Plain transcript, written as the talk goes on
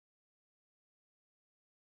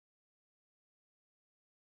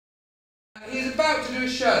about to do a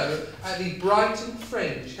show at the Brighton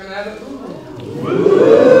Fringe. Can I have a...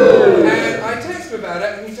 Ooh. And I texted him about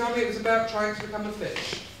it, and he told me it was about trying to become a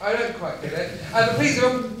fish. I don't quite get it. But please give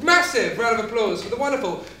a massive round of applause for the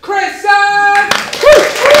wonderful Chris and...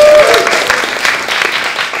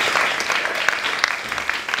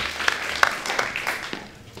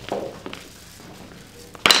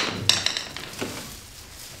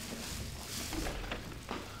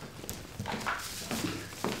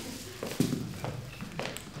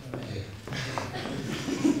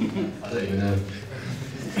 I don't even know.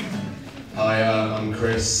 Hi, I'm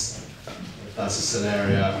Chris. That's a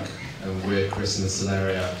Celeriac, and we're Chris and the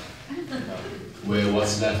Celeriac. We're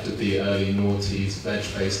what's left of the early noughties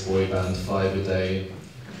veg-based boy band 5 a day.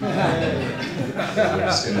 So we're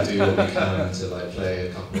just going to do what we can to play a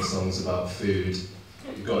couple of songs about food.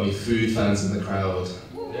 You got any food fans in the crowd?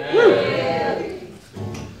 Yeah.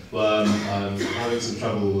 Well, I'm having some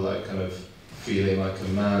trouble kind of feeling like a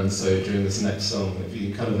man, so during this next song, if you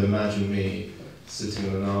can kind of imagine me sitting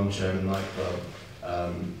in an armchair in a nightclub,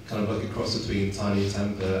 kind of like a cross between Tiny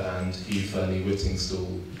Temper and Hugh Fernie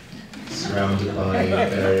Whittingstall, surrounded by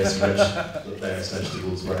various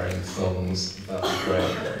vegetables wearing thongs. That'd be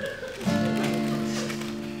great.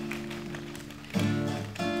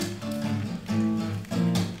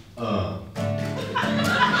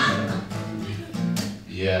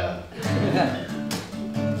 Yeah.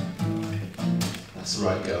 That's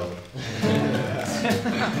right, girl.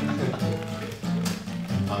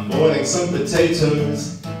 I'm boiling some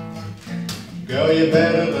potatoes. Girl, you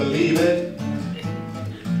better believe it.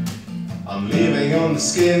 I'm leaving on the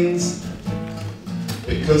skins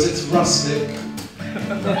because it's rustic.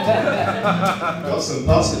 Got some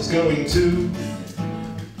parsnips going too.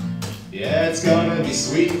 Yeah, it's gonna be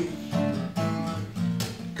sweet.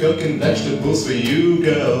 Cooking vegetables for you,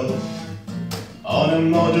 girl, on a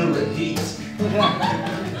moderate heat.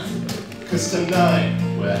 'Cause tonight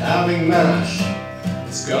we're having mash.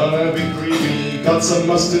 It's gonna be creamy. Got some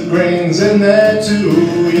mustard grains in there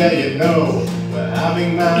too. Yeah, you know we're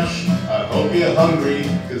having mash. I hope you're hungry,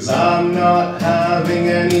 'cause I'm not having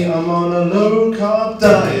any. I'm on a low-carb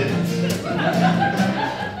diet.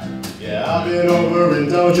 Yeah, I've been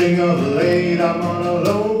overindulging of late. I'm on a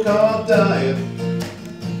low-carb diet.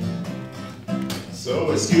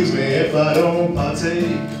 So excuse me if I don't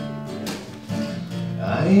partake.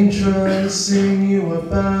 I ain't trying to sing you a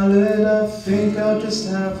ballad. I think I'll just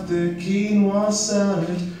have the quinoa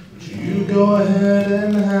salad. Would you go ahead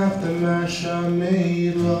and have the mash? I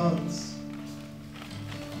made lots.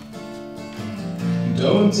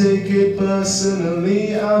 Don't take it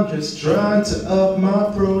personally, I'm just trying to up my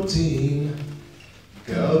protein.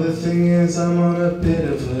 Girl, the thing is I'm on a bit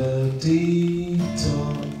of a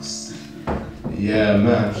detox. Yeah,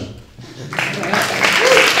 mash.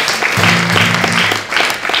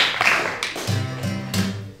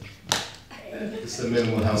 It's the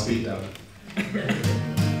minimal house beatdown.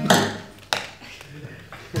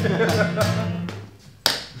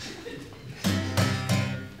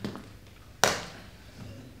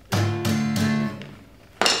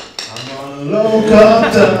 I'm on a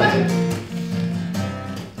low-carb diet.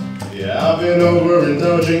 Yeah, I've been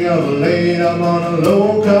overindulging of late. I'm on a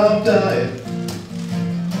low-carb diet.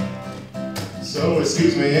 So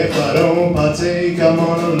excuse me if I don't partake. I'm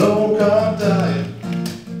on a low-carb diet.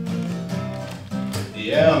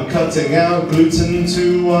 Yeah, I'm cutting out gluten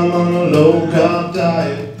too. I'm on a low-carb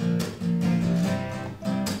diet.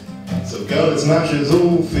 So girl, this mash is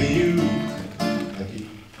all for you. Thank you.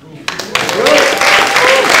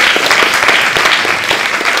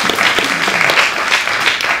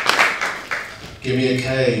 Give me a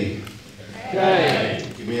K. K.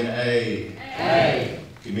 Give me an A. A.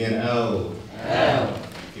 Give me an L. L.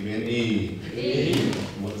 Give me an E. E.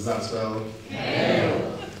 What does that spell? Kale.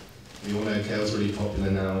 You all know kale's really popular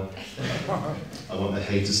now. I want the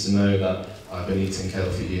haters to know that I've been eating kale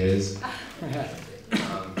for years. So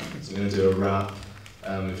I'm going to do a rap.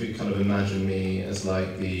 If you kind of imagine me as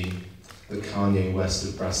like the Kanye West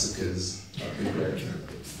of brassicas, that'd be great.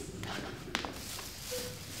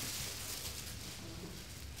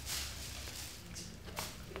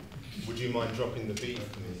 Would you mind dropping the beat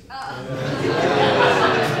for me?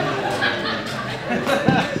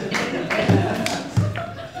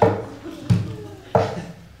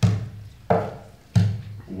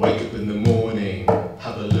 Wake up in the morning,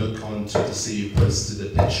 have a look on Twitter to see you posted a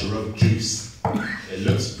picture of juice. It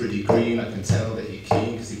looks pretty green, I can tell that you're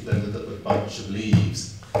keen because you blended up a bunch of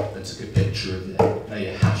leaves and took a picture of it. Now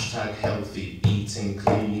you're hashtag healthy, eating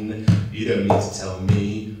clean. You don't need to tell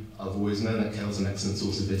me. I've always known that kale's an excellent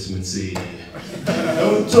source of vitamin C.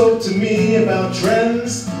 Don't talk to me about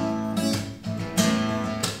trends.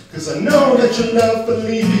 'cause I know that your love for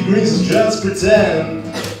leafy greens is just pretend.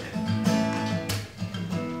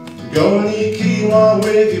 Go and eat quinoa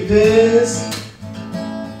with your peers,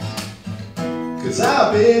 'cause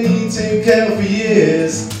I've been eating kale for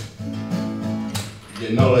years.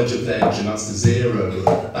 Your knowledge of veg amounts to zero.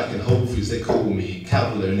 Back in Whole Foods they call me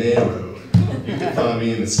Cavalier Nero. You can find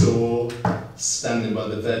me in the store, standing by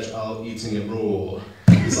the veg aisle eating it raw.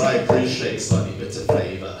 'Cause I appreciate slightly bitter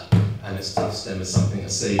flavour, and its tough stem is something I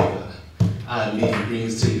savour. Add leafy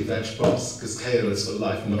greens to your veg box, 'cause kale is for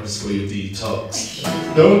life, not just for your detox.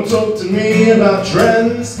 Don't talk to me about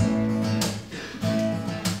trends,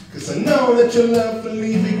 'cause I know that your love for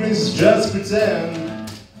leafy greens is just pretend.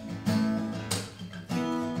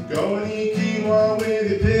 Go and eat quinoa with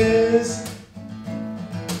your peers,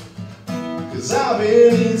 'cause I've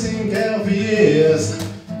been eating kale for years.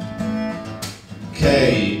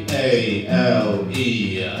 K-A-L-E,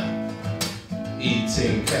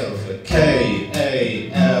 eating kale for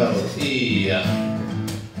K-A-L-E,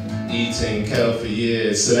 eating kale for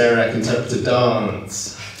years. Celeriac interpreted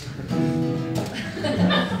dance.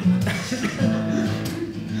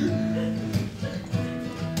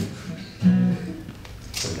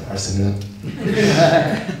 It's embarrassing, isn't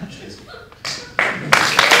it?